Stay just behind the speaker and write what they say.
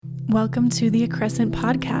Welcome to the Accrescent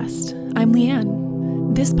Podcast. I'm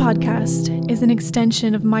Leanne. This podcast is an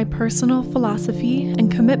extension of my personal philosophy and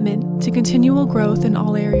commitment to continual growth in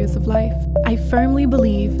all areas of life. I firmly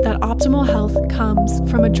believe that optimal health comes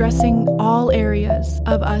from addressing all areas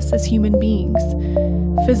of us as human beings: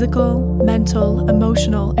 physical, mental,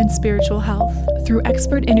 emotional, and spiritual health. Through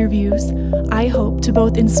expert interviews, I hope to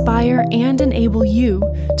both inspire and enable you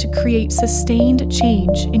to create sustained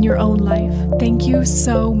change in your own life. Thank you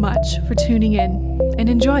so much for tuning in and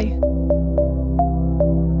enjoy.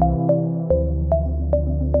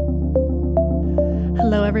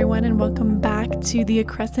 Hello, everyone, and welcome back to the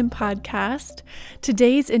Accrescent Podcast.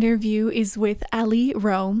 Today's interview is with Ellie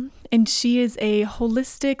Rome, and she is a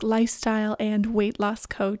holistic lifestyle and weight loss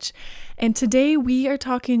coach. And today we are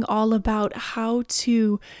talking all about how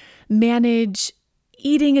to manage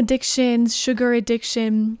eating addictions, sugar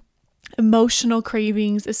addiction, emotional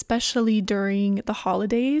cravings, especially during the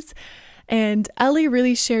holidays. And Ellie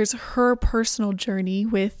really shares her personal journey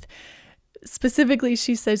with, specifically,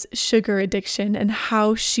 she says, sugar addiction and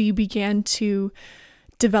how she began to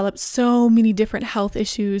develop so many different health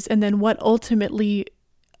issues, and then what ultimately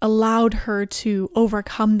allowed her to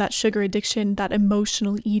overcome that sugar addiction, that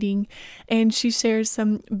emotional eating. And she shares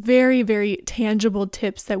some very, very tangible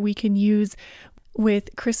tips that we can use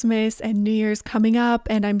with Christmas and New Year's coming up,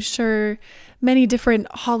 and I'm sure many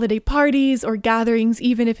different holiday parties or gatherings,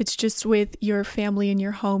 even if it's just with your family in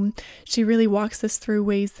your home. She really walks us through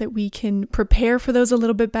ways that we can prepare for those a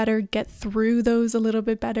little bit better, get through those a little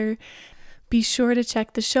bit better. Be sure to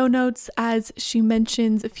check the show notes as she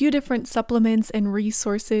mentions a few different supplements and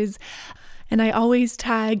resources. And I always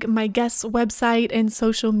tag my guest's website and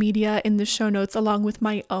social media in the show notes along with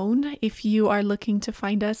my own if you are looking to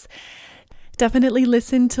find us. Definitely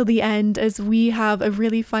listen till the end, as we have a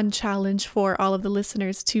really fun challenge for all of the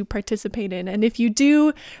listeners to participate in. And if you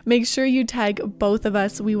do, make sure you tag both of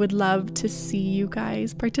us. We would love to see you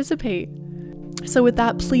guys participate. So with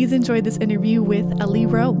that, please enjoy this interview with Ellie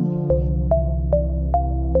Rome.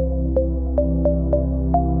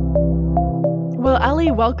 Well,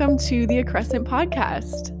 Ellie, welcome to the Accrescent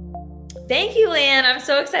Podcast. Thank you, Leanne. I'm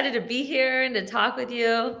so excited to be here and to talk with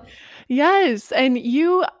you. Yes, and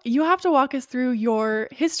you have to walk us through your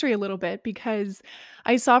history a little bit, because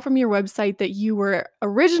I saw from your website that you were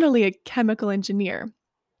originally a chemical engineer,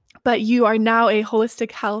 but you are now a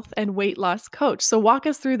holistic health and weight loss coach. So walk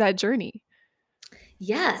us through that journey.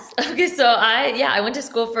 Yes. Okay. So I went to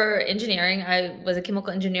school for engineering. I was a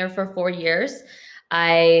chemical engineer for 4 years.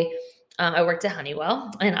 I worked at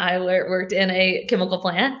Honeywell, and I worked in a chemical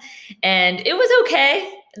plant, and it was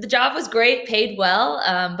okay. The job was great, paid well,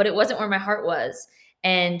 but it wasn't where my heart was.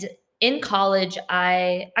 And in college,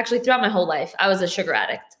 throughout my whole life, I was a sugar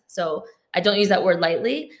addict. So I don't use that word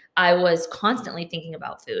lightly. I was constantly thinking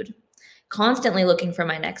about food, constantly looking for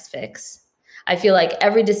my next fix. I feel like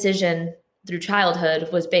every decision through childhood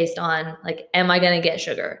was based on, like, am I going to get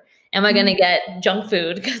sugar? Am I going to get junk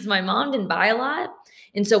food? Because my mom didn't buy a lot.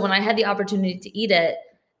 And so when I had the opportunity to eat it,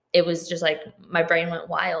 it was just like my brain went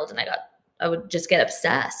wild, and I would just get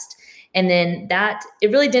obsessed. And then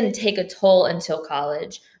it really didn't take a toll until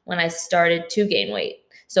college, when I started to gain weight.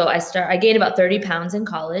 So I gained about 30 pounds in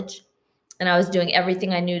college, and I was doing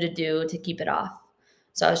everything I knew to do to keep it off.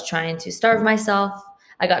 So I was trying to starve myself.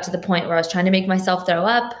 I got to the point where I was trying to make myself throw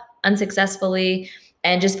up unsuccessfully,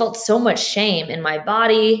 and just felt so much shame in my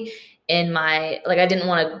body, I didn't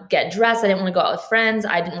want to get dressed. I didn't want to go out with friends.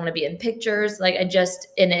 I didn't want to be in pictures.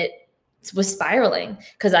 It was spiraling,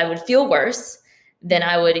 because I would feel worse. Then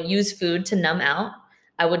I would use food to numb out.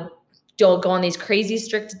 I would go on these crazy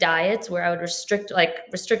strict diets where I would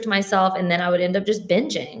restrict myself. And then I would end up just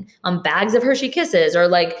binging on bags of Hershey Kisses, or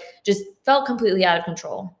just felt completely out of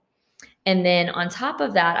control. And then on top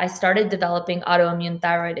of that, I started developing autoimmune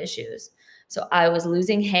thyroid issues. So I was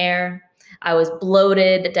losing hair. I was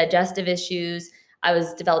bloated, digestive issues. I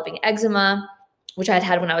was developing eczema, which I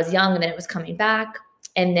had when I was young, and then it was coming back.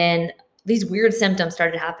 And then these weird symptoms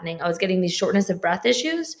started happening. I was getting these shortness of breath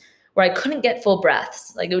issues where I couldn't get full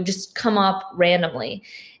breaths. Like, it would just come up randomly.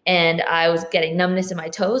 And I was getting numbness in my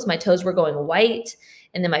toes. My toes were going white,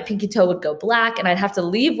 and then my pinky toe would go black, and I'd have to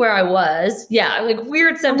leave where I was. Yeah, like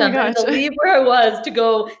weird symptoms. I had to leave where I was to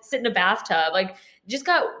go sit in a bathtub. Like, it just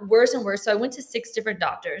got worse and worse. So I went to 6 different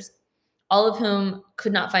doctors, all of whom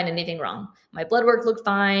could not find anything wrong. My blood work looked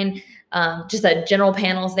fine, just the general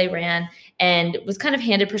panels they ran, and was kind of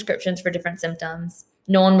handed prescriptions for different symptoms.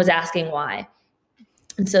 No one was asking why.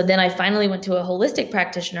 And so then I finally went to a holistic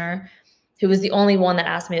practitioner, who was the only one that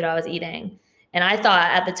asked me what I was eating. And I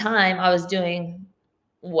thought at the time I was doing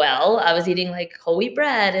well. I was eating like whole wheat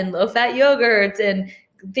bread and low fat yogurts and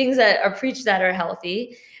things that are preached that are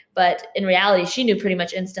healthy. But in reality, she knew pretty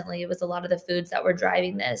much instantly it was a lot of the foods that were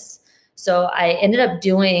driving this. So I ended up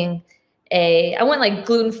doing I went like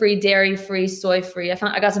gluten-free, dairy-free, soy-free.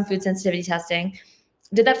 I got some food sensitivity testing,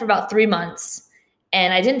 did that for about 3 months,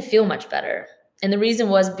 and I didn't feel much better. And the reason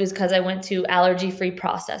was because I went to allergy-free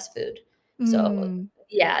processed food. So Mm.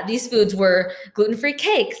 yeah, these foods were gluten-free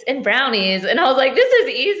cakes and brownies. And I was like, this is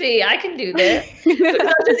easy. I can do this because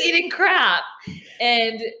I'm just eating crap.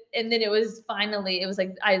 And then it was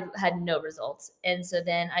like I had no results. And so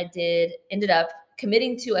then ended up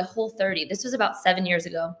committing to a Whole30. This was about 7 years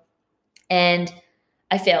ago. And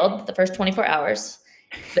I failed the first 24 hours.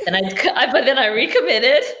 But then I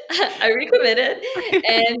recommitted. I recommitted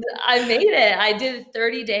and I made it. I did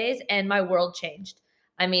 30 days and my world changed.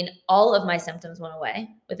 I mean, all of my symptoms went away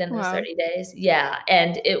within those Wow. 30 days. Yeah.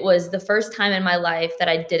 And it was the first time in my life that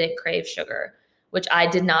I didn't crave sugar, which I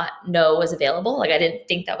did not know was available. Like I didn't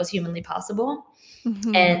think that was humanly possible.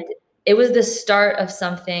 Hmm. And it was the start of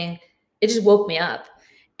something. It just woke me up.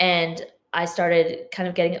 And I started kind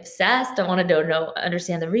of getting obsessed. I wanted to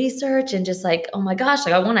understand the research and just like, oh my gosh,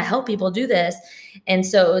 like I want to help people do this. And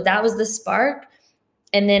so that was the spark.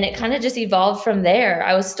 And then it kind of just evolved from there.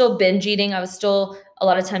 I was still binge eating. I was still a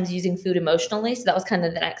lot of times using food emotionally. So that was kind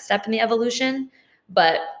of the next step in the evolution.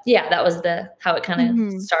 But yeah, that was how it kind of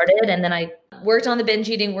Hmm. started. And then I worked on the binge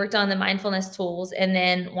eating, worked on the mindfulness tools, and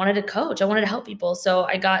then wanted to coach. I wanted to help people. So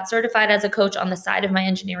I got certified as a coach on the side of my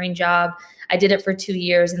engineering job. I did it for 2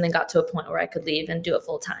 years and then got to a point where I could leave and do it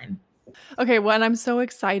full time. Okay, well, and I'm so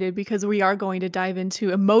excited because we are going to dive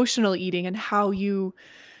into emotional eating and how you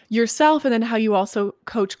yourself and then how you also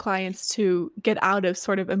coach clients to get out of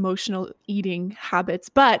sort of emotional eating habits.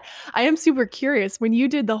 But I am super curious, when you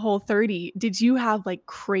did the Whole30, did you have like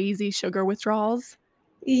crazy sugar withdrawals?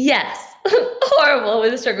 Yes. Horrible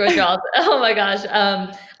with the sugar withdrawals. Oh my gosh.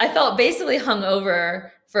 I felt basically hungover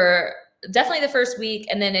for definitely the first week,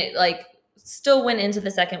 and then it like still went into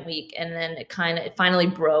the second week, and then it finally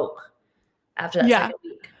broke after that Yeah. second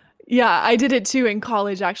week. Yeah, I did it too in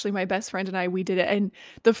college. Actually, my best friend and we did it. And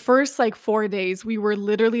the first like 4 days, we were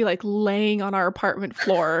literally like laying on our apartment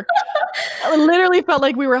floor. I literally felt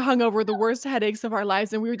like we were hungover, the worst headaches of our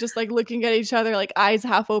lives. And we were just like looking at each other, like eyes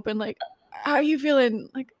half open, like, how are you feeling?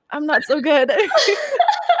 Like, I'm not so good.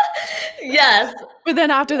 Yes. But then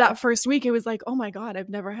after that first week, it was like, oh my God, I've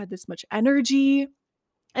never had this much energy.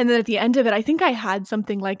 And then at the end of it, I think I had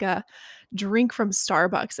something like a drink from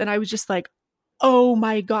Starbucks. And I was just like, oh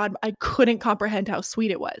my God, I couldn't comprehend how sweet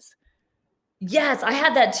it was. Yes, I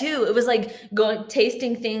had that too. It was like going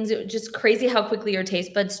tasting things. It was just crazy how quickly your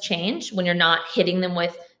taste buds change when you're not hitting them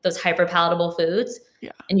with those hyper palatable foods. Yeah.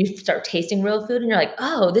 And you start tasting real food and you're like,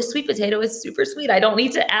 oh, this sweet potato is super sweet. I don't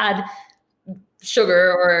need to add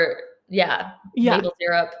sugar or yeah, Yeah. maple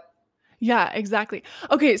syrup. Yeah, exactly.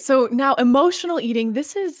 Okay, so now emotional eating,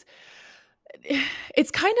 this is it's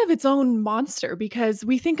kind of its own monster because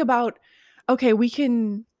we think about okay,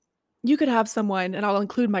 you could have someone, and I'll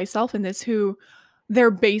include myself in this, who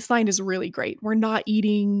their baseline is really great. We're not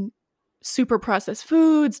eating super processed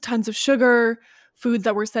foods, tons of sugar, foods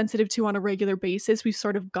that we're sensitive to on a regular basis. We've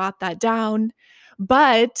sort of got that down.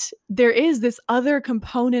 But there is this other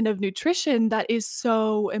component of nutrition that is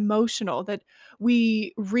so emotional that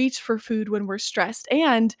we reach for food when we're stressed.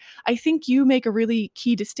 And I think you make a really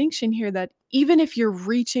key distinction here that even if you're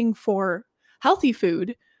reaching for healthy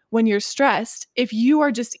food, when you're stressed, if you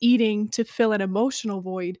are just eating to fill an emotional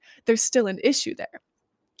void, there's still an issue there.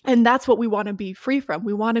 And that's what we want to be free from.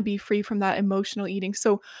 We want to be free from that emotional eating.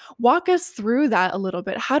 So, walk us through that a little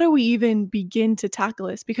bit. How do we even begin to tackle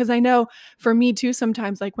this? Because I know for me too,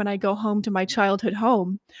 sometimes, like when I go home to my childhood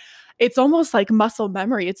home, it's almost like muscle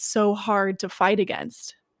memory. It's so hard to fight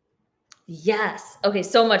against. Yes. Okay,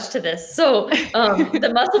 so much to this. So,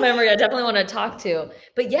 the muscle memory I definitely want to talk to.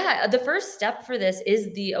 But yeah, the first step for this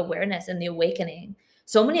is the awareness and the awakening.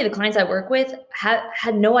 So many of the clients I work with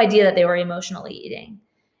had no idea that they were emotionally eating.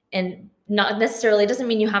 And not necessarily, it doesn't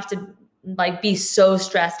mean you have to like be so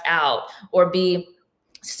stressed out or be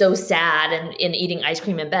so sad and in eating ice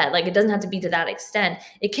cream in bed. Like it doesn't have to be to that extent.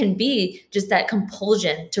 It can be just that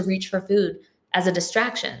compulsion to reach for food as a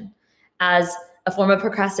distraction, as a form of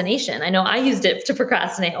procrastination. I know I used it to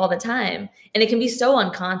procrastinate all the time, and it can be so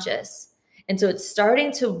unconscious. And so it's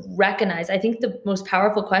starting to recognize, I think the most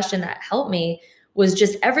powerful question that helped me was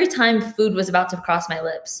just every time food was about to cross my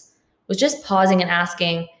lips, was just pausing and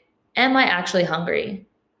asking, am I actually hungry?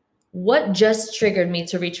 What just triggered me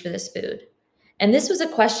to reach for this food? And this was a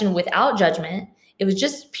question without judgment. It was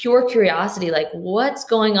just pure curiosity, like, what's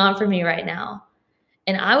going on for me right now?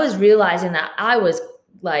 And I was realizing that I was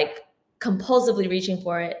like compulsively reaching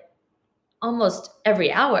for it almost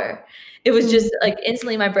every hour. It was Mm. just like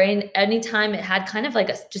instantly my brain, anytime it had kind of like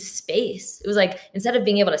a just space, it was like instead of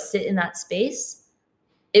being able to sit in that space,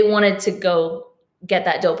 it wanted to go get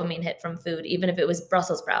that dopamine hit from food, even if it was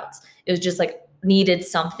Brussels sprouts. It was just like needed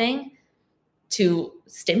something to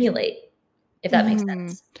stimulate, if that makes Mhm.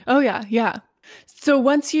 sense. Oh, yeah, yeah. So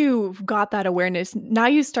once you've got that awareness, now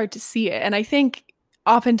you start to see it, and I think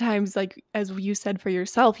oftentimes, like, as you said for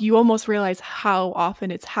yourself, you almost realize how often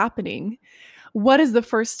it's happening. What is the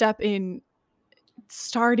first step in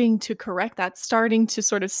starting to correct that, starting to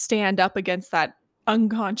sort of stand up against that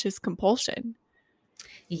unconscious compulsion?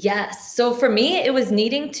 Yes. So for me, it was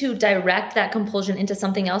needing to direct that compulsion into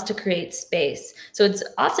something else to create space. So it's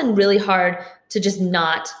often really hard to just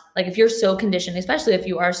not, like, if you're so conditioned, especially if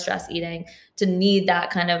you are stress eating, to need that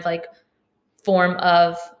kind of like form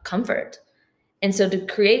of comfort. And so to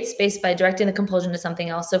create space by directing the compulsion to something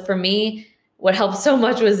else. So for me, what helped so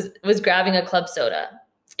much was grabbing a club soda.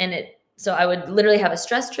 And it so I would literally have a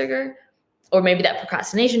stress trigger or maybe that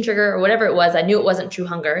procrastination trigger or whatever it was. I knew it wasn't true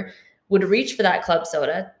hunger, would reach for that club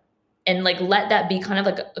soda and like let that be kind of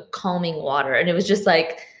like a calming water. And it was just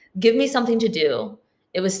like, give me something to do.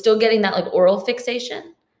 It was still getting that like oral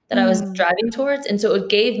fixation that I was Mm. driving towards. And so it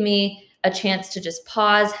gave me a chance to just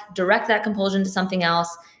pause, direct that compulsion to something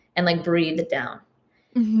else, and like breathe it down.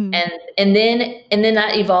 Mhm. And then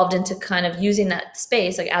that evolved into kind of using that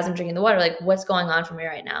space, like as I'm drinking the water, like what's going on for me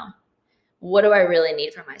right now? What do I really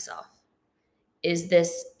need for myself?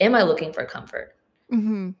 Am I looking for comfort?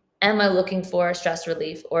 Mhm. Am I looking for stress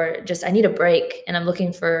relief, or just I need a break and I'm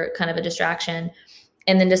looking for kind of a distraction?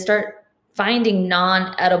 And then to start finding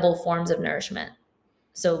non-edible forms of nourishment.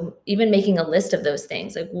 So even making a list of those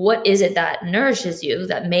things, like what is it that nourishes you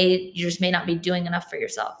that you just may not be doing enough for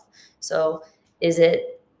yourself? So is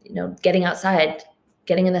it, getting outside,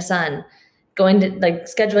 getting in the sun, going to like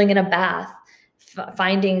scheduling in a bath,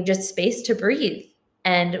 finding just space to breathe.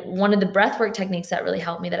 And one of the breathwork techniques that really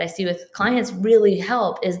helped me that I see with clients really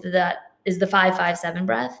help is the 5-5-7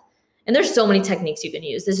 breath. And there's so many techniques you can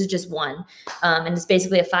use. This is just one. And it's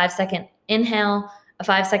basically a 5-second inhale, a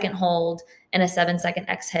 5-second hold, and a 7-second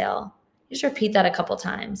exhale. You just repeat that a couple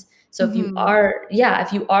times. So Mhm.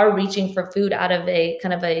 if you are reaching for food out of a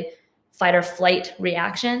kind of a fight or flight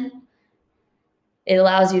reaction, it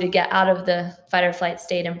allows you to get out of the fight or flight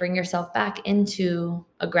state and bring yourself back into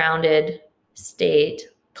a grounded state,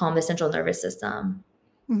 calm the central nervous system.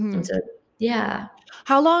 And Mhm. so, yeah.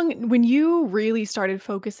 How long when you really started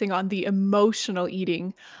focusing on the emotional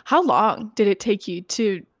eating, how long did it take you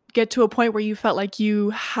to get to a point where you felt like you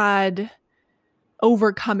had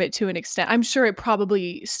overcome it to an extent? I'm sure it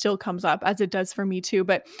probably still comes up as it does for me too,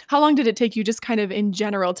 but how long did it take you just kind of in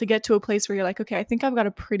general to get to a place where you're like, "Okay, I think I've got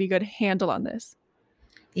a pretty good handle on this?"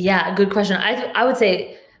 Yeah, good question. I would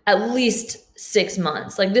say at least 6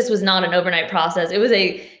 months. Like this was not an overnight process. It was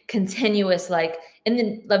a continuous and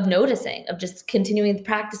then of noticing, of just continuing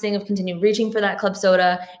practicing, of continuing reaching for that club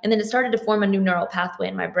soda, and then it started to form a new neural pathway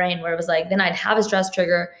in my brain where it was like, then I'd have a stress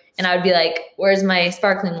trigger, and I would be like, "Where's my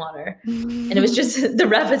sparkling water?" And it was just the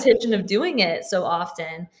repetition of doing it so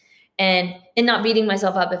often, and not beating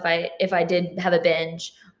myself up if I did have a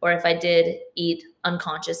binge or if I did eat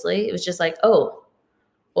unconsciously. It was just like, oh,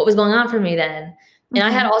 what was going on for me then? And I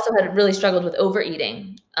had Mhm. also had really struggled with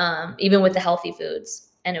overeating, even with the healthy foods.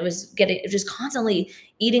 And it was just constantly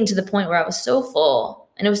eating to the point where I was so full.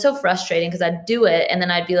 And it was so frustrating because I'd do it and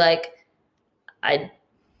then I'd be like, I'd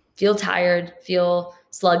feel tired, feel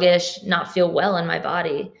sluggish, not feel well in my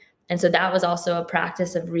body. And so that was also a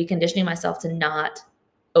practice of reconditioning myself to not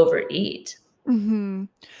overeat. Mhm.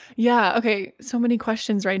 Yeah, okay, so many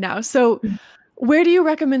questions right now. So, where do you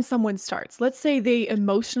recommend someone starts? Let's say they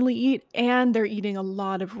emotionally eat and they're eating a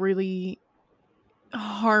lot of really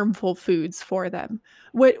harmful foods for them.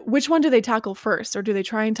 Which one do they tackle first, or do they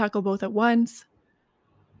try and tackle both at once?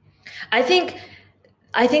 I think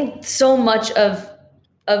I think so much of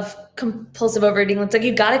compulsive overeating, it's like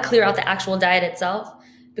you got to clear out the actual diet itself,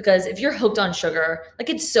 because if you're hooked on sugar, like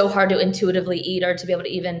it's so hard to intuitively eat or to be able to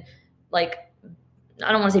even like,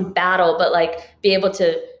 I don't want to say battle, but like be able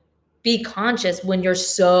to be conscious when you're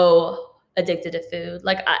so addicted to food.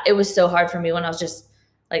 Like it was so hard for me when I was just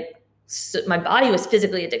like my body was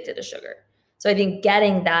physically addicted to sugar. So I think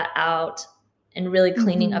getting that out and really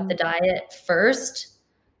cleaning up the Mhm. diet first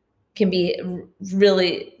can be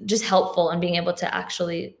really just helpful in being able to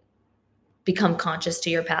actually become conscious to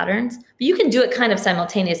your patterns. But you can do it kind of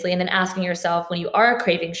simultaneously and then asking yourself when you are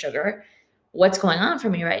craving sugar, what's going on for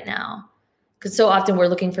me right now? Because so often we're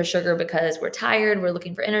looking for sugar because we're tired, we're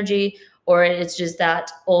looking for energy, or it's just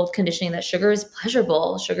that old conditioning that sugar is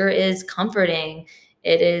pleasurable, sugar is comforting.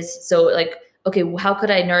 It is so like, okay, how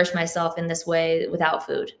could I nourish myself in this way without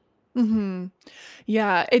food? Hmm.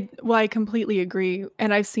 Yeah, well, I completely agree.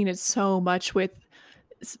 And I've seen it so much with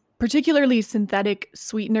particularly synthetic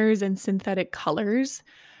sweeteners and synthetic colors.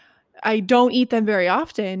 I don't eat them very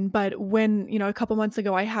often, but when, a couple months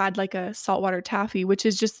ago I had like a saltwater taffy, which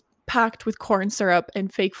is just packed with corn syrup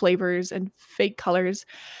and fake flavors and fake colors.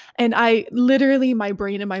 And I literally, my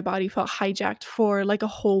brain and my body felt hijacked for like a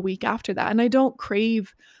whole week after that. And I don't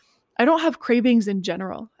have cravings in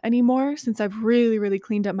general anymore since I've really, really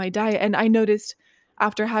cleaned up my diet. And I noticed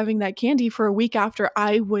after having that candy for a week after,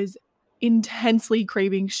 I was intensely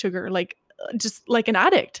craving sugar, like just like an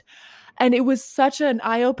addict. And it was such an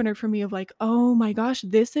eye opener for me of like, oh my gosh,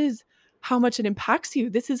 this is how much it impacts you.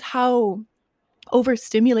 This is how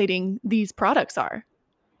overstimulating these products are.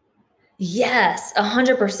 Yes,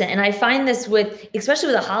 100%. And I find this with,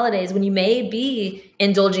 especially with the holidays, when you may be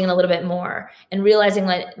indulging in a little bit more and realizing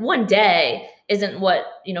like one day isn't what,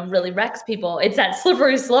 really wrecks people. It's that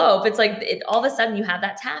slippery slope. It's like all of a sudden you have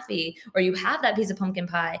that taffy or you have that piece of pumpkin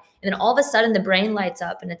pie. And then all of a sudden the brain lights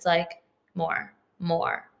up and it's like more,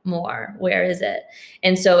 more, more. Where is it?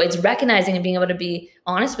 And so it's recognizing and being able to be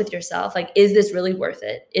honest with yourself. Like, is this really worth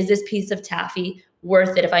it? Is this piece of taffy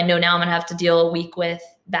worth it if I know now I'm gonna have to deal a week with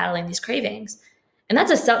battling these cravings? And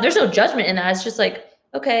there's no judgment in that. It's just like,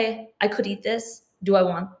 okay, I could eat this. Do I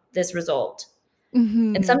want this result? And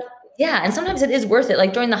Hmm. and sometimes it is worth it,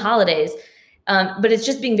 like during the holidays. But it's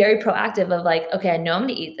just being very proactive of like, okay, I know I'm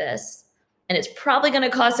gonna eat this and it's probably gonna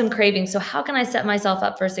cause some cravings. So how can I set myself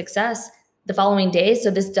up for success the following days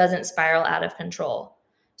so this doesn't spiral out of control?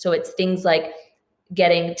 So it's things like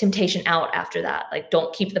getting temptation out after that. Like,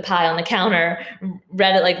 don't keep the pie on the counter,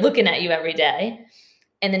 Reddit, like looking at you every day.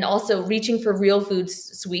 And then also reaching for real food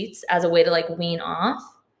sweets as a way to like wean off,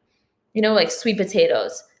 like sweet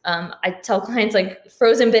potatoes. I tell clients like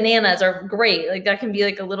frozen bananas are great. Like that can be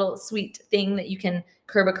like a little sweet thing that you can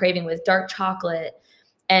curb a craving with. Dark chocolate.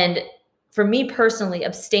 And for me personally,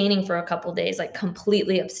 abstaining for a couple days, like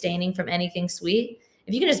completely abstaining from anything sweet,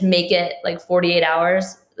 if you can just make it like 48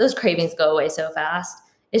 hours, those cravings go away so fast.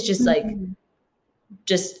 It's just like Hmm.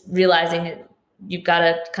 just realizing you've got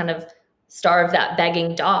to kind of starve that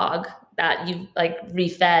begging dog that you've like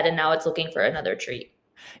refed and now it's looking for another treat.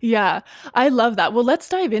 Yeah, I love that. Well, let's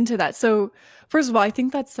dive into that. So, first of all, I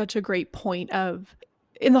think that's such a great point of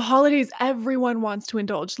in the holidays, everyone wants to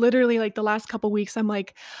indulge. Literally, like the last couple weeks, I'm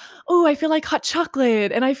like, oh, I feel like hot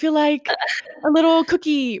chocolate and I feel like a little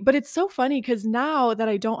cookie. But it's so funny because now that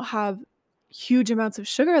I don't have huge amounts of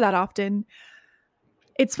sugar that often,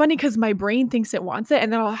 it's funny because my brain thinks it wants it.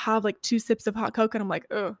 And then I'll have like 2 sips of hot Coke and I'm like,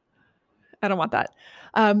 oh, I don't want that.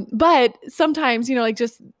 But sometimes, like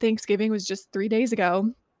just Thanksgiving was just 3 days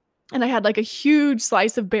ago and I had like a huge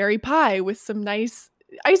slice of berry pie with some nice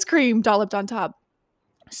ice cream dolloped on top.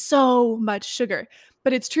 So much sugar.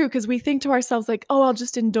 But it's true because we think to ourselves, like, oh, I'll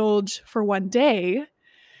just indulge for one day.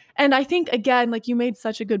 And I think, again, like you made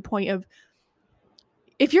such a good point of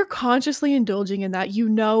if you're consciously indulging in that, you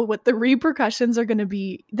know what the repercussions are going to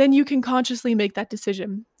be, then you can consciously make that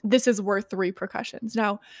decision. This is worth the repercussions.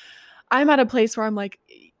 Now, I'm at a place where I'm like,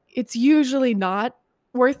 it's usually not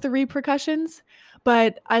worth the repercussions.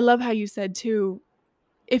 But I love how you said, too,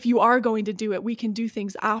 if you are going to do it, we can do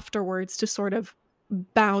things afterwards to sort of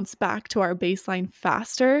bounce back to our baseline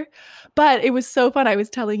faster. But it was so fun. I was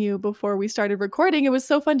telling you before we started recording, it was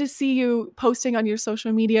so fun to see you posting on your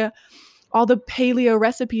social media all the paleo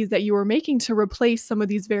recipes that you were making to replace some of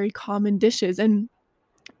these very common dishes and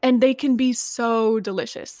they can be so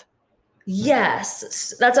delicious.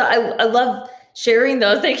 Yes, that's I love sharing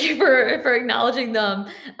those. Thank you for acknowledging them.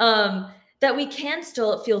 That we can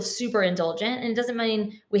still feel super indulgent, and it doesn't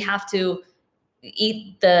mean we have to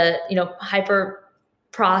eat the hyper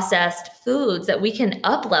processed foods. That we can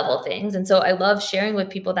up level things. And so I love sharing with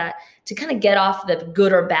people that to kind of get off the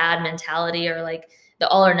good or bad mentality or like the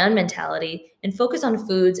all or none mentality and focus on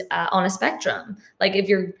foods on a spectrum. Like if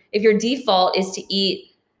your default is to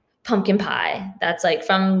eat pumpkin pie that's like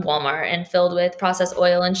from Walmart and filled with processed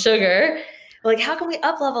oil and sugar, like how can we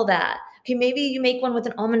up level that? Okay, maybe you make one with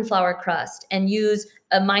an almond flour crust and use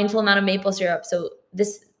a mindful amount of maple syrup so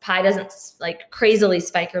this pie doesn't like crazily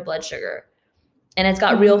spike your blood sugar, and it's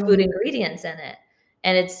got real food Mhm. ingredients in it,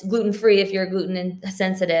 and it's gluten free if you're gluten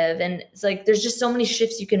sensitive, and it's like there's just so many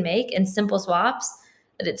shifts you can make and simple swaps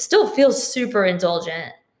that it still feels super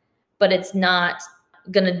indulgent, but it's not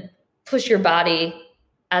gonna push your body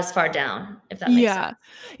as far down, if that makes sense.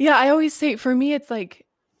 Yeah. Yeah, I always say for me it's like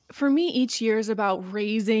for me, each year is about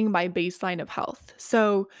raising my baseline of health.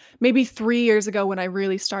 So maybe 3 years ago, when I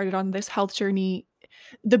really started on this health journey,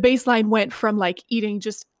 the baseline went from like eating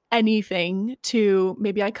just anything to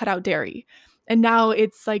maybe I cut out dairy. And now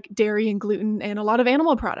it's like dairy and gluten and a lot of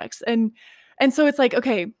animal products. And so it's like,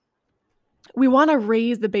 okay, we want to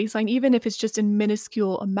raise the baseline even if it's just in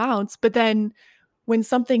minuscule amounts, but then when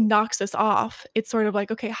something knocks us off, it's sort of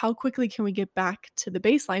like, okay, how quickly can we get back to the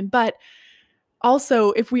baseline? But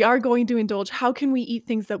also, if we are going to indulge, how can we eat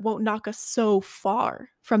things that won't knock us so far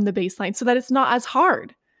from the baseline so that it's not as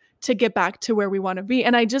hard to get back to where we want to be?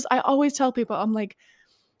 And I always tell people, I'm like,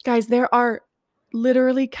 guys, there are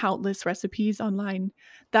literally countless recipes online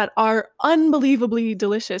that are unbelievably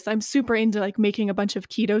delicious. I'm super into like making a bunch of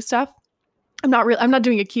keto stuff. I'm not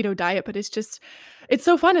doing a keto diet, but it's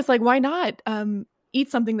so fun. It's like, why not eat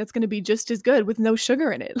something that's going to be just as good with no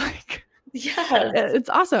sugar in it? Like, Yes. it's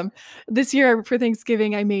awesome. This year for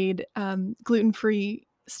Thanksgiving, I made gluten-free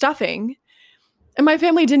stuffing, and my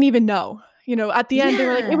family didn't even know. At the end, they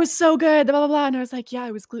were like, "It Yeah. was so good," blah blah blah, and I was like, "Yeah,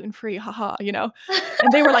 it was gluten-free, haha,"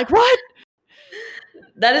 and they were like, "What?"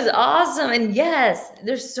 That is awesome. And yes,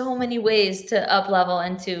 there's so many ways to up level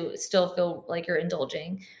and to still feel like you're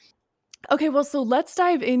indulging. Okay, well, so let's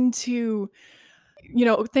dive into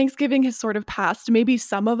Thanksgiving has sort of passed. Maybe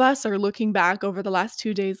some of us are looking back over the last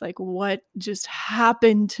 2 days like, "What just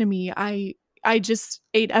happened to me?" I just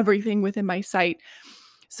ate everything within my sight.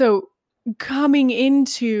 So, coming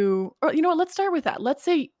into or you know what, let's start with that. Let's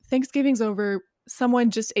say Thanksgiving's over,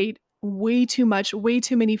 someone just ate way too much, way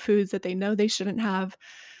too many foods that they know they shouldn't have.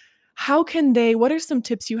 What are some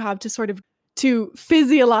tips you have to sort of to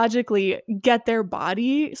physiologically get their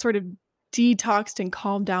body sort of detoxed and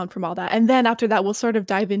calmed down from all that? And then after that, we'll sort of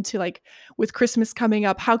dive into like with Christmas coming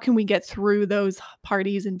up, how can we get through those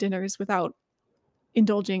parties and dinners without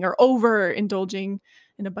indulging or overindulging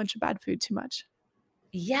in a bunch of bad food too much?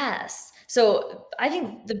 Yes. So I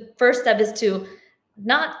think the first step is to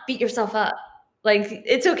not beat yourself up. Like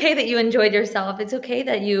it's okay that you enjoyed yourself. It's okay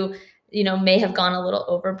that you may have gone a little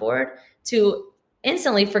overboard to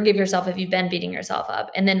instantly forgive yourself if you've been beating yourself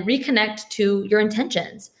up and then reconnect to your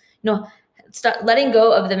intentions. Start letting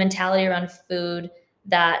go of the mentality around food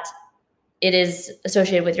that it is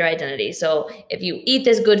associated with your identity. So if you eat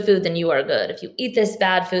this good food, then you are good. If you eat this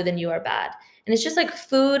bad food, then you are bad. And it's just like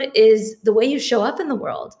food is the way you show up in the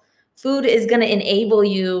world. Food is going to enable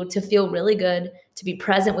you to feel really good, to be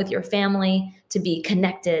present with your family, to be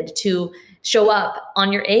connected, to show up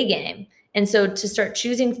on your A game. And so to start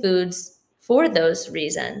choosing foods for those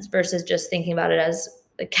reasons versus just thinking about it as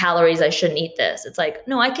the calories, I shouldn't eat this. It's like,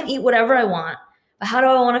 no, I can eat whatever I want, but how do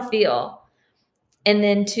I want to feel? And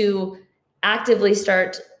then to actively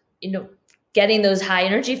start, you know, getting those high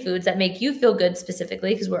energy foods that make you feel good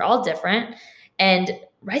specifically, because we're all different, and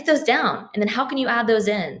write those down. And then how can you add those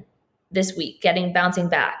in this week, bouncing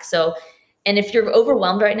back? So, and if you're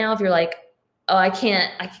overwhelmed right now, if you're like, oh, I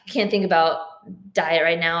can't think about diet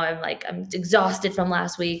right now. I'm exhausted from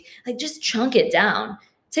last week. Like just chunk it down.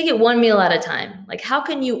 Take it one meal at a time. Like how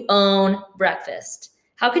can you own breakfast?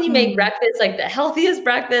 How can you make Mm, breakfast like the healthiest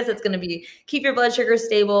breakfast that's going to be keep your blood sugar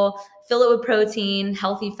stable, fill it with protein,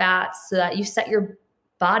 healthy fats so that you set your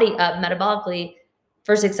body up metabolically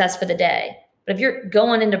for success for the day. But if you're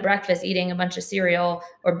going into breakfast eating a bunch of cereal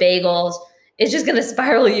or bagels, it's just going to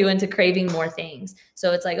spiral you into craving more things.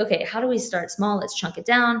 So it's like, okay, how do we start small? Let's chunk it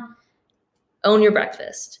down, own your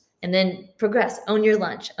breakfast, and then progress, own your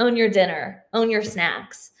lunch, own your dinner, own your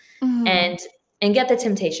snacks, mhm. and get the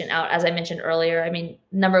temptation out. As I mentioned earlier, I mean,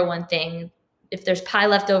 number one thing, if there's pie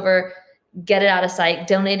left over, get it out of sight,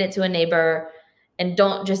 donate it to a neighbor, and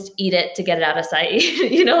don't just eat it to get it out of sight.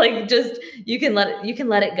 Like just you can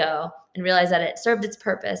let it go and realize that it served its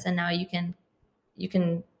purpose, and now you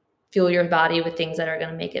can fuel your body with things that are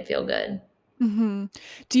going to make it feel good. Mhm.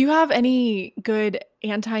 Do you have any good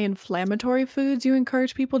anti-inflammatory foods you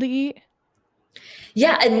encourage people to eat?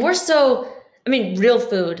 Yeah, and more so, I mean, real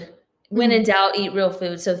food. When in Mhm. doubt, eat real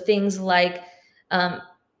food. So things like um,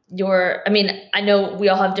 I mean, I know we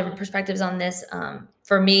all have different perspectives on this.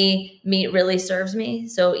 For me, meat really serves me.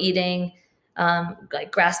 So eating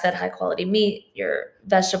like grass-fed, high-quality meat, your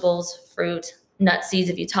vegetables, fruit, nut seeds,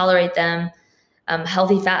 if you tolerate them,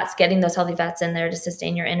 healthy fats, getting those healthy fats in there to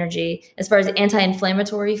sustain your energy. As far as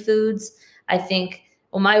anti-inflammatory foods, I think,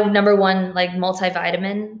 well, my number one like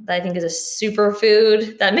multivitamin that I think is a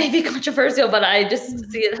superfood that may be controversial, but I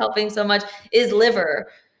just see Mhm. it helping so much is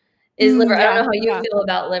liver. Is liver. I don't Yeah, know how you yeah, feel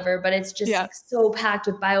about liver, but it's just yeah. like so packed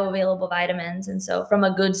with bioavailable vitamins, and so from a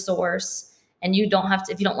good source. And you don't have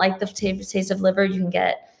to, if you don't like the taste of liver, you can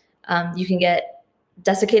get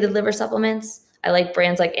desiccated liver supplements. I like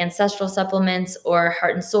brands like Ancestral Supplements or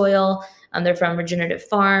Heart and Soil. They're from regenerative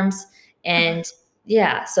farms. Okay. And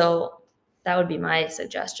yeah, so that would be my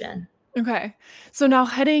suggestion. Okay. So now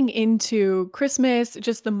heading into Christmas,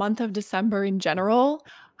 just the month of December in general,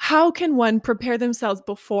 how can one prepare themselves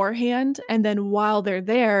beforehand and then while they're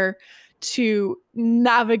there to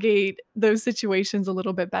navigate those situations a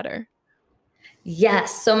little bit better?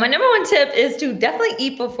 Yes. So my number one tip is to definitely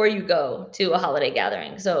eat before you go to a holiday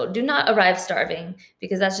gathering. So do not arrive starving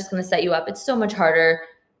because that's just going to set you up. It's so much harder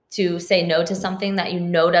to say no to something that you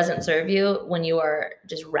know doesn't serve you when you are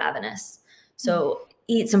just ravenous. Mhm. So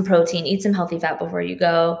eat some protein, eat some healthy fat before you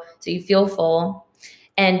go so you feel full.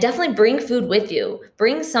 And definitely bring food with you.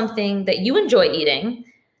 Bring something that you enjoy eating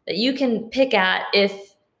that you can pick at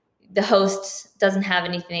if the host doesn't have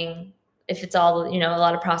anything, if it's all, a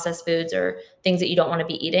lot of processed foods or things that you don't want to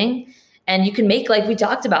be eating. And you can make, like we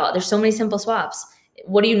talked about, there's so many simple swaps.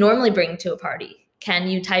 What do you normally bring to a party? Can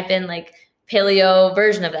you type in like paleo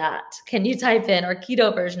version of that? Can you type in or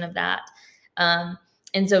keto version of that? Um,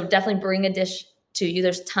 and so definitely bring a dish to you.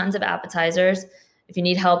 There's tons of appetizers. If you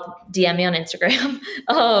need help, DM me on Instagram.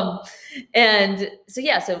 And so,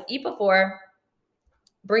 yeah, so eat before,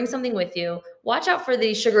 bring something with you. Watch out for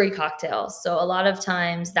the sugary cocktails. So a lot of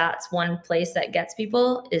times that's one place that gets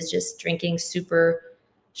people is just drinking super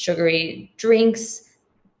sugary drinks,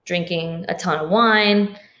 drinking a ton of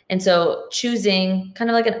wine. And so choosing kind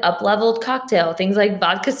of like an up-leveled cocktail, things like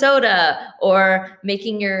vodka soda, or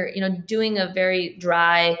making doing a very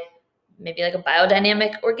dry, maybe like a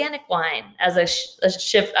biodynamic organic wine as a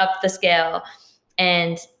shift up the scale.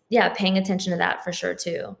 And yeah, paying attention to that for sure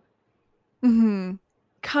too. Mhm.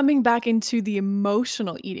 Coming back into the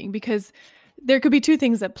emotional eating, because there could be two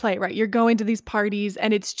things at play, right? You're going to these parties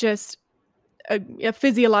and it's just a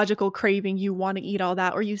physiological craving. You want to eat all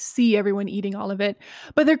that, or you see everyone eating all of it.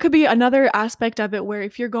 But there could be another aspect of it where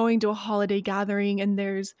if you're going to a holiday gathering and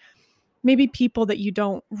there's maybe people that you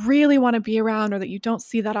don't really want to be around or that you don't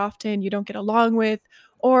see that often, you don't get along with,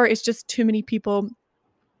 or it's just too many people,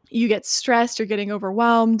 you get stressed, you're getting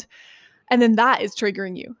overwhelmed. And then that is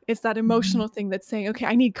triggering you. It's that emotional thing that's saying, okay,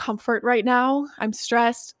 I need comfort right now. I'm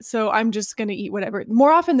stressed. So I'm just going to eat whatever.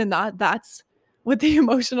 More often than not, that's what the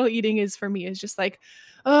emotional eating is for me, is just like,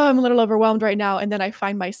 oh, I'm a little overwhelmed right now. And then I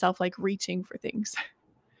find myself like reaching for things.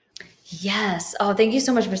 Yes. Oh, thank you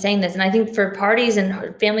so much for saying this. And I think for parties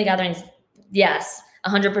and family gatherings, yes,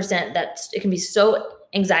 100%. That it can be so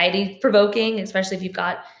anxiety provoking, especially if you've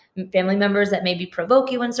got family members that maybe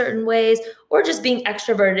provoke you in certain ways, or just being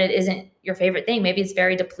extroverted isn't your favorite thing. Maybe it's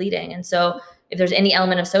very depleting. And so, if there's any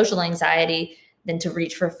element of social anxiety, then to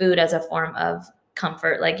reach for food as a form of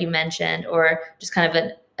comfort, like you mentioned, or just kind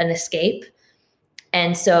of an escape.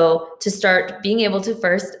 And so to start being able to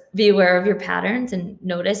first be aware of your patterns and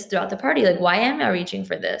notice throughout the party, like, why am I reaching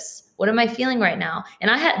for this? What am I feeling right now?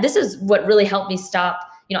 And this is what really helped me stop.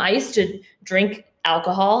 I used to drink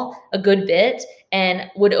alcohol a good bit and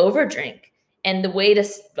would overdrink. And the way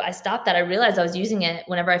I stopped that, I realized I was using it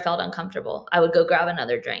whenever I felt uncomfortable. I would go grab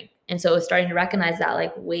another drink. And so starting to recognize that,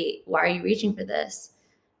 like, wait, why are you reaching for this?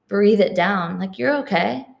 Breathe it down, like, you're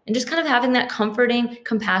okay. And just kind of having that comforting,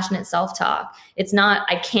 compassionate self-talk. It's not,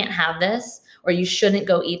 I can't have this, or you shouldn't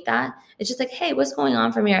go eat that. It's just like, hey, what's going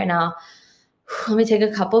on for me right now? Let me take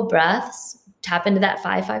a couple breaths, tap into that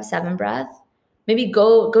 5-5-7 breath. Maybe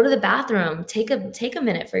go to the bathroom, take a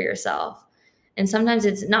minute for yourself. And sometimes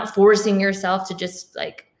it's not forcing yourself to just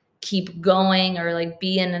like keep going or like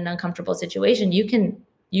be in an uncomfortable situation. You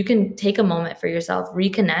can take a moment for yourself,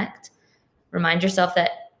 reconnect, remind yourself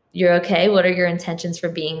that you're okay. What are your intentions for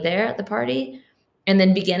being there at the party? And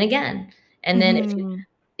then begin again. And then Mhm.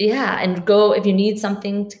 yeah, and go if you need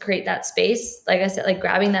something to create that space, like I said, like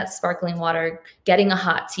grabbing that sparkling water, getting a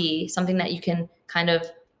hot tea, something that you can kind of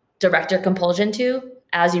direct your compulsion to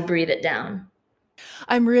as you breathe it down.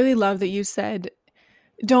 I really love that you said,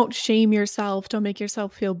 don't shame yourself. Don't make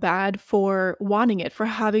yourself feel bad for wanting it, for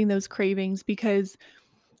having those cravings, because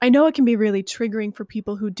I know it can be really triggering for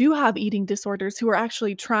people who do have eating disorders, who are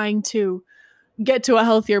actually trying to get to a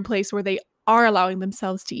healthier place where they are allowing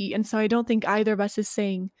themselves to eat. And so I don't think either of us is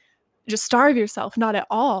saying just starve yourself, not at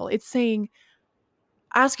all. It's saying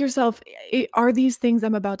ask yourself, are these things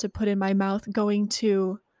I'm about to put in my mouth going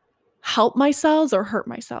to help my cells or hurt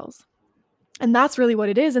my cells? And that's really what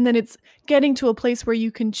it is. And then it's getting to a place where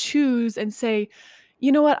you can choose and say,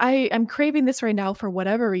 you know what, I'm craving this right now for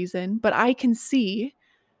whatever reason, but I can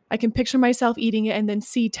picture myself eating it and then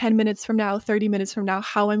see 10 minutes from now, 30 minutes from now,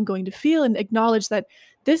 how I'm going to feel and acknowledge that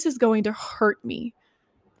this is going to hurt me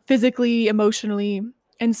physically, emotionally.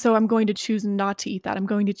 And so I'm going to choose not to eat that. I'm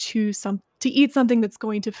going to choose to eat something that's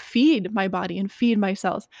going to feed my body and feed my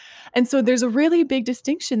cells. And so there's a really big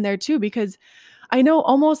distinction there too, because I know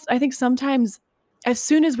almost, I think sometimes as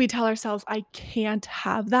soon as we tell ourselves, I can't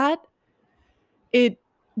have that, it,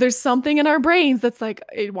 there's something in our brains that's like,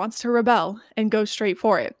 it wants to rebel and go straight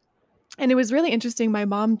for it. And it was really interesting. My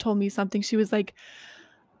mom told me something. She was like,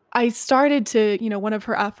 I started to, one of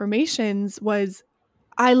her affirmations was,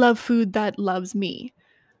 I love food that loves me,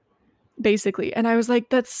 basically. And I was like,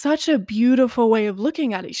 that's such a beautiful way of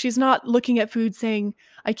looking at it. She's not looking at food saying,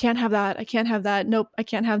 I can't have that. I can't have that. Nope, I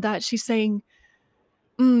can't have that. She's saying,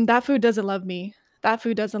 that food doesn't love me. That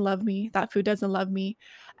food doesn't love me. That food doesn't love me.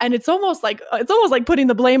 And it's almost like putting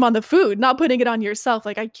the blame on the food, not putting it on yourself.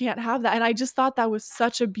 Like, I can't have that. And I just thought that was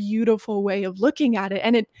such a beautiful way of looking at it.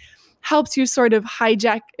 And it helps you sort of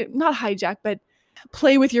not hijack, but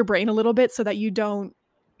play with your brain a little bit so that you don't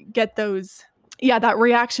get that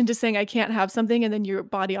reaction to saying I can't have something, and then your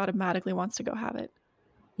body automatically wants to go have it.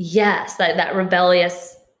 Yes, that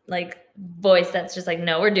rebellious like voice that's just like,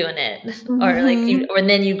 no, we're doing it. Or like Mm-hmm. or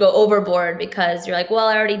then you go overboard because you're like, well,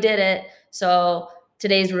 I already did it, so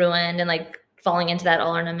today's ruined. And like falling into that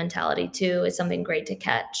all or none mentality too is something great to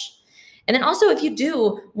catch. And then also, if you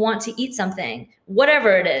do want to eat something,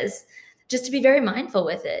 whatever it is, just to be very mindful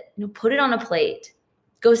with it. Put it on a plate,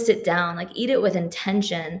 go sit down, like eat it with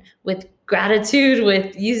intention, with gratitude,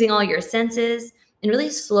 with using all your senses, and really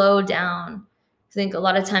slow down. I think a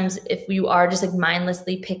lot of times if you are just like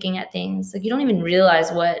mindlessly picking at things, like you don't even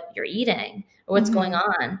realize what you're eating or what's going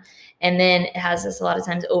Mm-hmm. on. And then it has us a lot of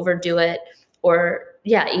times overdo it, or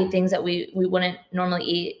eat things that we wouldn't normally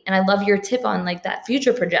eat. And I love your tip on like that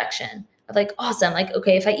future projection of like, awesome, like,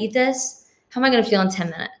 okay, if I eat this, how am I going to feel in 10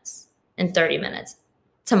 minutes, in 30 minutes,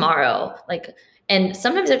 tomorrow? Like, and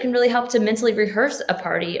sometimes it can really help to mentally rehearse a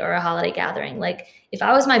party or a holiday gathering. Like, if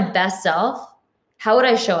I was my best self, how would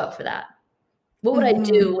I show up for that? What would I Mm-hmm.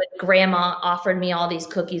 do when grandma offered me all these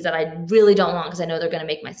cookies that I really don't want because I know they're going to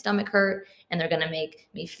make my stomach hurt and they're going to make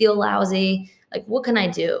me feel lousy? Like, what can I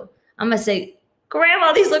do? I'm going to say,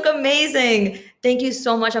 Grandma, these look amazing. Thank you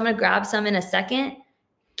so much. I'm going to grab some in a second.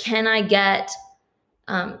 Can I get,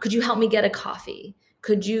 could you help me get a coffee?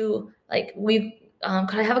 Could you,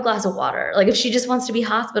 could I have a glass of water? Like, if she just wants to be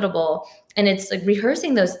hospitable. And it's like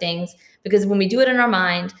rehearsing those things, because when we do it in our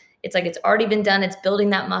mind, it's like it's already been done. It's building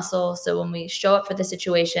that muscle. So when we show up for the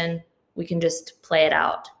situation, we can just play it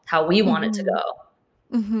out how we want it to Mm-hmm. go.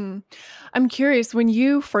 Mm-hmm. I'm curious, when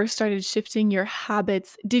you first started shifting your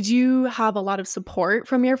habits, did you have a lot of support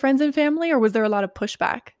from your friends and family, or was there a lot of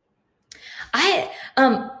pushback? A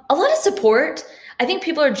lot of support. I think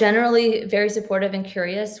people are generally very supportive and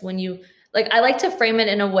curious when you, like, I like to frame it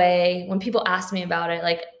in a way when people ask me about it.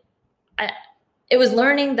 Like, I, it was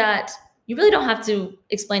learning that you really don't have to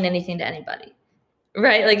explain anything to anybody.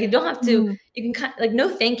 Right? Like, you don't have to, Mm. you can kind like, no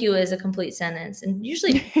thank you is a complete sentence. And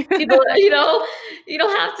usually people, you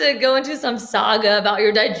don't have to go into some saga about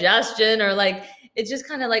your digestion, or like, it's just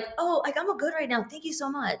kind of like, oh, like, I'm good right now. Thank you so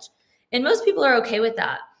much. And most people are okay with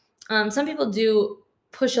that. Some people do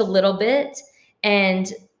push a little bit, and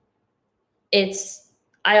it's,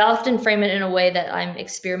 I often frame it in a way that I'm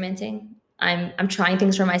experimenting. I'm trying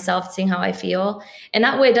things for myself, seeing how I feel. And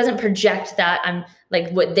that way it doesn't project that I'm like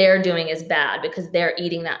what they're doing is bad because they're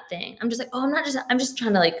eating that thing. I'm just like, oh, I'm just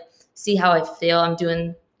trying to like see how I feel. I'm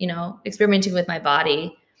doing, experimenting with my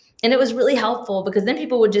body. And it was really helpful because then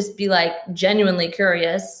people would just be like genuinely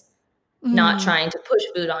curious, not Mm. trying to push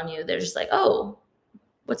food on you. They're just like, oh,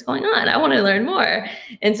 what's going on? I want to learn more.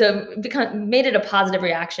 And so made it a positive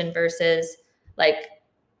reaction versus like,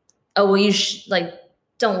 oh, well, like,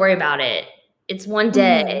 don't worry about it. It's one Mhm.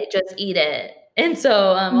 day, just eat it. And so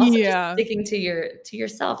also just Yeah. sticking to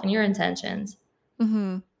yourself and your intentions.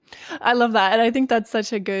 Mhm. I love that, and I think that's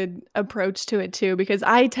such a good approach to it too, because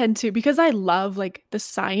I tend to, because I love, like, the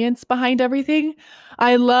science behind everything,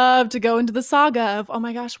 I love to go into the saga of, "Oh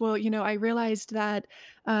my gosh, well, I realized that,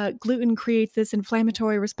 gluten creates this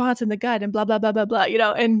inflammatory response in the gut and blah, blah, blah, blah, blah,"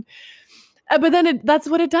 and but then that's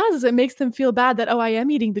what it does, is it makes them feel bad that, "Oh, I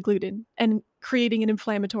am eating the gluten and creating an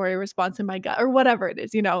inflammatory response in my gut," or whatever it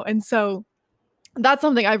is, and so that's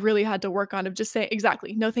something I've really had to work on, of just saying,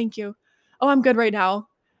 exactly, no, thank you. Oh, I'm good right now.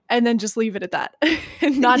 And then just leave it at that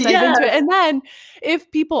and not dive into it. Yes. And then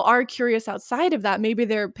if people are curious outside of that, maybe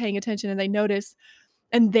they're paying attention and they notice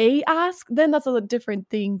and they ask, then that's a different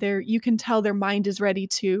thing. There, you can tell their mind is ready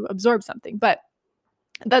to absorb something. But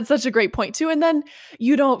that's such a great point too. And then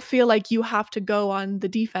you don't feel like you have to go on the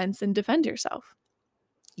defense and defend yourself.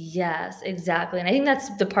 Yes, exactly. And I think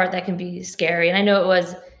that's the part that can be scary. And I know it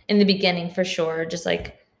was in the beginning for sure, just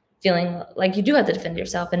like feeling like you do have to defend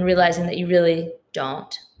yourself and realizing that you really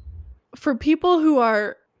don't. for people who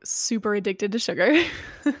are super addicted to sugar,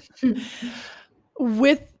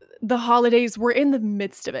 with the holidays, we're in the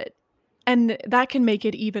midst of it. And that can make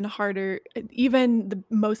it even harder. Even the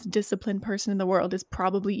most disciplined person in the world is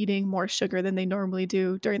probably eating more sugar than they normally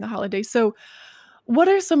do during the holidays. So, what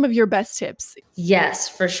are some of your best tips? Yes,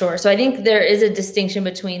 for sure. So I think there is a distinction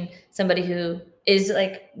between somebody who is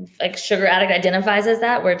like sugar addict identifies as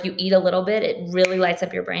that, where if you eat a little bit, it really lights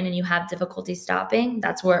up your brain and you have difficulty stopping.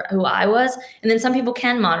 That's where who I was. And then some people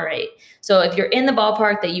can moderate. So if you're in the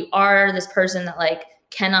ballpark that you are this person that like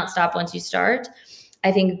cannot stop once you start,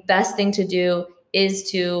 I think best thing to do is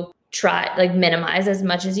to try like minimize as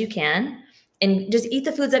much as you can and just eat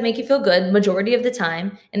the foods that make you feel good majority of the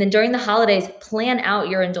time. And then during the holidays, plan out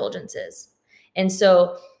your indulgences. And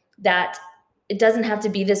so that it doesn't have to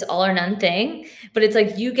be this all or none thing, but it's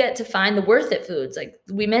like you get to find the worth it foods. Like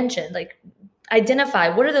we mentioned, like identify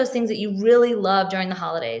what are those things that you really love during the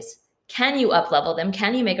holidays. Can you up level them?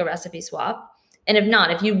 Can you make a recipe swap? And if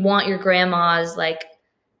not, if you want your grandma's like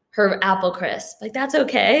her apple crisp, like that's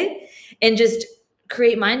okay. And just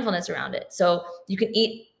create mindfulness around it. So you can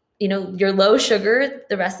eat, your low sugar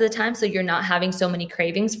the rest of the time. So you're not having so many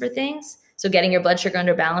cravings for things. So getting your blood sugar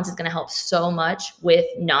under balance is going to help so much with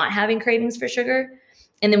not having cravings for sugar.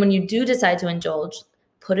 And then when you do decide to indulge,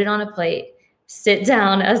 put it on a plate, sit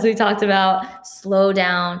down, as we talked about, slow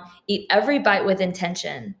down, eat every bite with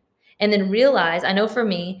intention. And then realize, I know for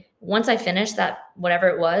me, once I finish that, whatever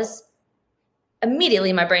it was,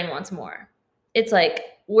 immediately my brain wants more. It's like,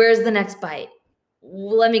 where's the next bite?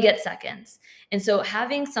 Let me get seconds. And so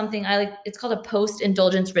having something it's called a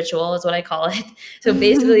post-indulgence ritual is what I call it. So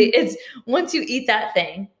basically it's once you eat that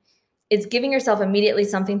thing, it's giving yourself immediately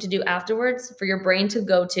something to do afterwards for your brain to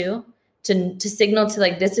go to signal to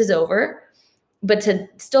like, this is over, but to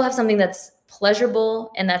still have something that's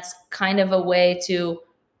pleasurable. And that's kind of a way to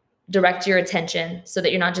direct your attention so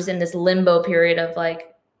that you're not just in this limbo period of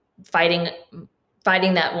like fighting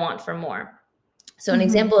that want for more. So an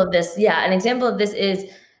example of this is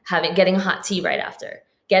getting a hot tea right after,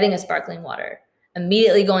 getting a sparkling water,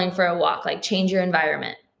 immediately going for a walk, like change your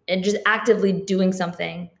environment and just actively doing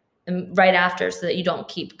something right after so that you don't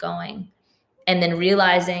keep going. And then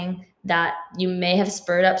realizing that you may have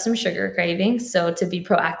spurred up some sugar cravings. So to be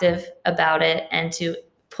proactive about it and to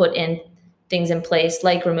put in things in place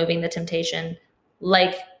like removing the temptation,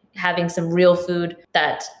 like having some real food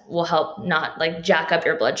that will help not like jack up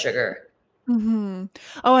your blood sugar. Oh,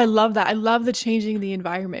 I love that. I love the changing the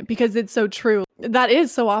environment because it's so true. That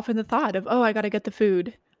is so often the thought of, oh, I got to get the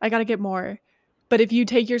food. I got to get more. But if you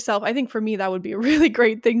take yourself, I think for me, that would be a really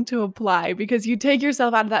great thing to apply because you take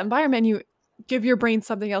yourself out of that environment, you give your brain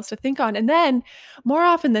something else to think on. And then more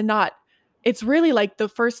often than not, it's really like the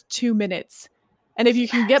first 2 minutes. And if you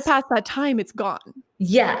can get Yes. past that time, it's gone.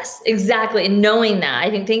 Yes, exactly. And knowing that, I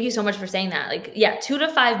think, thank you so much for saying that. Like, yeah, 2 to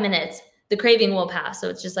 5 minutes, the craving will pass. So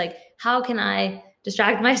it's just like, how can I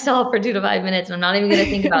distract myself for 2 to 5 minutes? And I'm not even going to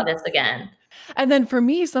think about this again. And then for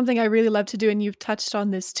me, something I really love to do, and you've touched on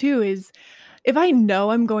this too, is if I know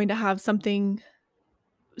I'm going to have something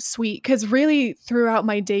sweet, because really throughout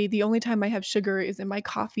my day, the only time I have sugar is in my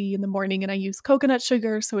coffee in the morning, and I use coconut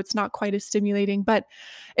sugar, so it's not quite as stimulating. But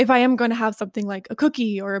if I am going to have something like a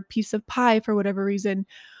cookie or a piece of pie for whatever reason,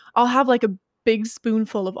 I'll have like a big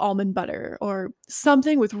spoonful of almond butter or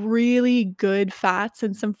something with really good fats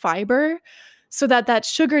and some fiber so that that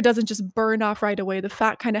sugar doesn't just burn off right away. The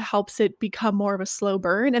fat kind of helps it become more of a slow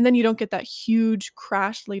burn, and then you don't get that huge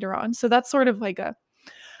crash later on. So that's sort of like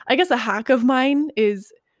I guess a hack of mine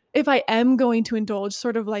is if I am going to indulge,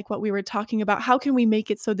 sort of like what we were talking about, how can we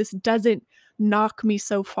make it so this doesn't knock me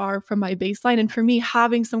so far from my baseline? And for me,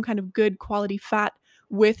 having some kind of good quality fat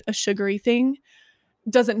with a sugary thing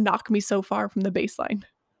doesn't knock me so far from the baseline.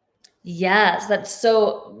 Yes, that's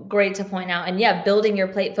so great to point out. And yeah, building your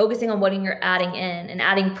plate, focusing on what you're adding in and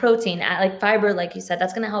adding protein, like fiber, like you said,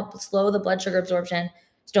 that's going to help slow the blood sugar absorption.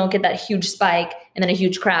 So don't get that huge spike and then a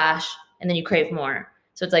huge crash and then you crave more.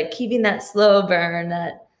 So it's like keeping that slow burn,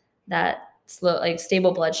 that slow, like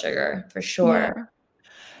stable blood sugar for Yeah. sure.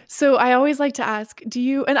 So I always like to ask, do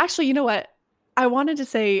you, and actually, you know what? I wanted to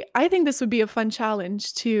say, I think this would be a fun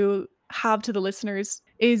challenge to have to the listeners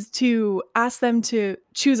is to ask them to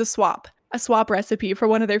choose a swap recipe for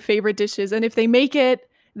one of their favorite dishes. And if they make it,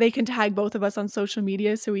 they can tag both of us on social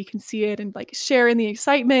media so we can see it and like share in the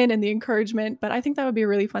excitement and the encouragement. But I think that would be a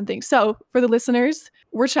really fun thing. So for the listeners,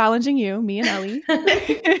 we're challenging you, me and Ellie,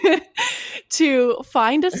 to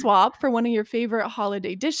find a swap for one of your favorite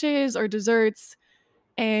holiday dishes or desserts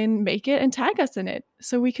and make it and tag us in it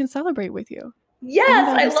so we can celebrate with you. I think Yes,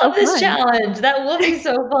 that would I be so love this fun. challenge. That will be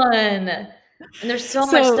so fun. And there's so much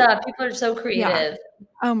So, stuff. People are so yeah. creative.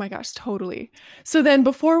 Oh my gosh, totally. So then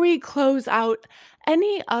before we close out,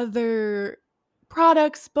 any other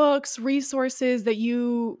products, books, resources that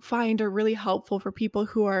you find are really helpful for people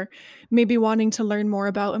who are maybe wanting to learn more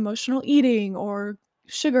about emotional eating or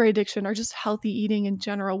sugar addiction or just healthy eating in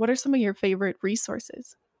general? What are some of your favorite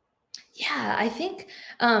resources? Yeah, I think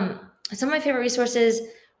some of my favorite resources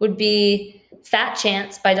would be Fat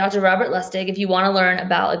Chance by Dr. Robert Lustig. If you want to learn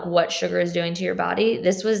about like what sugar is doing to your body,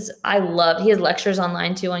 this was I loved. He has lectures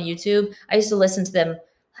online too on YouTube. I used to listen to them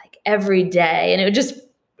like every day, and it just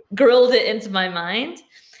grilled it into my mind.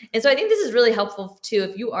 And so I think this is really helpful too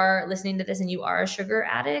if you are listening to this and you are a sugar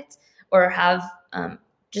addict or have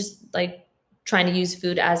just like trying to use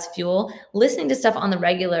food as fuel. Listening to stuff on the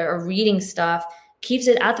regular or reading stuff keeps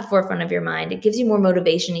it at the forefront of your mind. It gives you more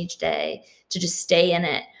motivation each day to just stay in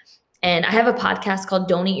it. And I have a podcast called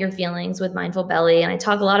Don't Eat Your Feelings with Mindful Belly, and I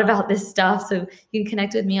talk a lot about this stuff. So you can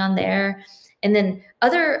connect with me on there. And then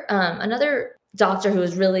another doctor who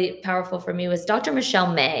was really powerful for me was Dr.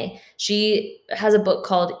 Michelle May. She has a book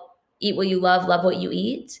called Eat What You Love What You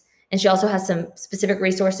Eat. And she also has some specific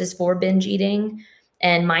resources for binge eating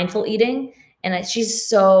and mindful eating. And she's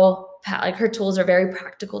so like her tools are very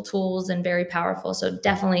practical tools and very powerful. So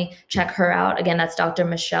definitely check her out. Again, that's Dr.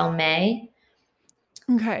 Michelle May.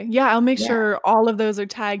 Okay. Yeah, I'll make Yeah. sure all of those are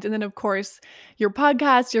tagged. And then, of course, your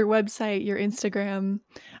podcast, your website, your Instagram.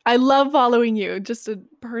 I love following you. Just a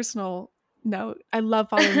personal note. I love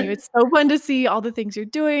following you. It's so fun to see all the things you're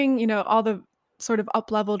doing, all the sort of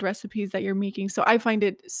up-leveled recipes that you're making. So I find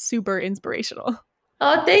it super inspirational.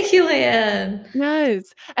 Oh, thank you, Leanne.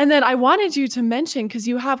 Yes. And then I wanted you to mention, because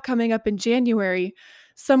you have coming up in January,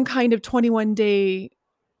 some kind of 21-day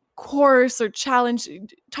course or challenge.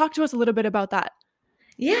 Talk to us a little bit about that.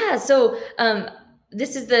 Yeah. So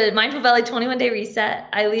this is the Mindful Valley 21 Day Reset.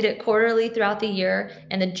 I lead it quarterly throughout the year,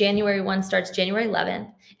 and the January one starts January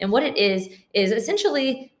 11th. And what it is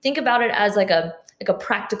essentially think about it as like a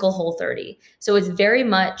practical Whole30. So it's very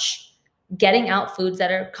much getting out foods that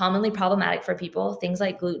are commonly problematic for people, things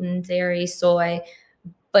like gluten, dairy, soy,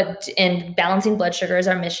 and balancing blood sugar is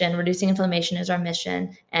our mission, reducing inflammation is our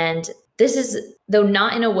mission. And this is, though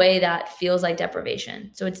not in a way that feels like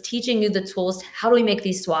deprivation. So it's teaching you the tools. How do we make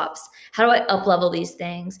these swaps? How do I up level these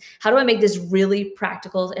things? How do I make this really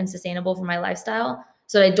practical and sustainable for my lifestyle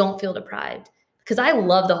so that I don't feel deprived? Because I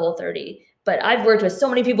love the Whole30, but I've worked with so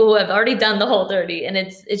many people who have already done the Whole30, and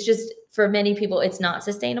it's just for many people it's not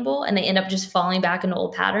sustainable, and they end up just falling back into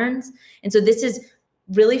old patterns. And so this is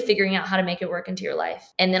really figuring out how to make it work into your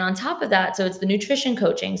life. And then on top of that, so it's the nutrition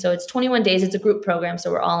coaching. So it's 21 days, it's a group program.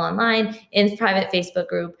 So we're all online in private Facebook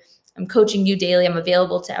group. I'm coaching you daily. I'm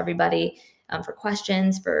available to everybody for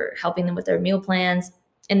questions, for helping them with their meal plans.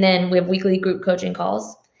 And then we have weekly group coaching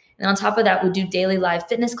calls. And on top of that, we do daily live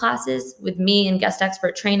fitness classes with me and guest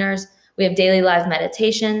expert trainers. We have daily live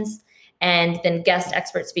meditations, and then guest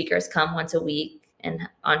expert speakers come once a week and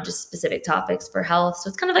on just specific topics for health. So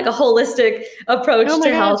it's kind of like a holistic Oh approach my to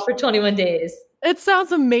gosh. health for 21 days. It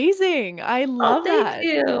sounds amazing. I Oh, love thank that.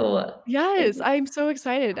 you. Thank Yes, you. I'm so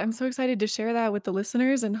excited. I'm so excited to share that with the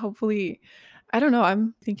listeners and hopefully, I don't know,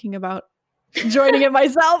 I'm thinking about joining it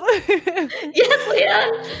myself. Yes,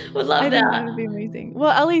 Leanne. Would I love think that that. would be amazing.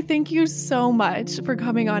 Well, Ellie, thank you so much for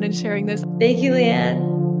coming on and sharing this. Thank you, Leanne.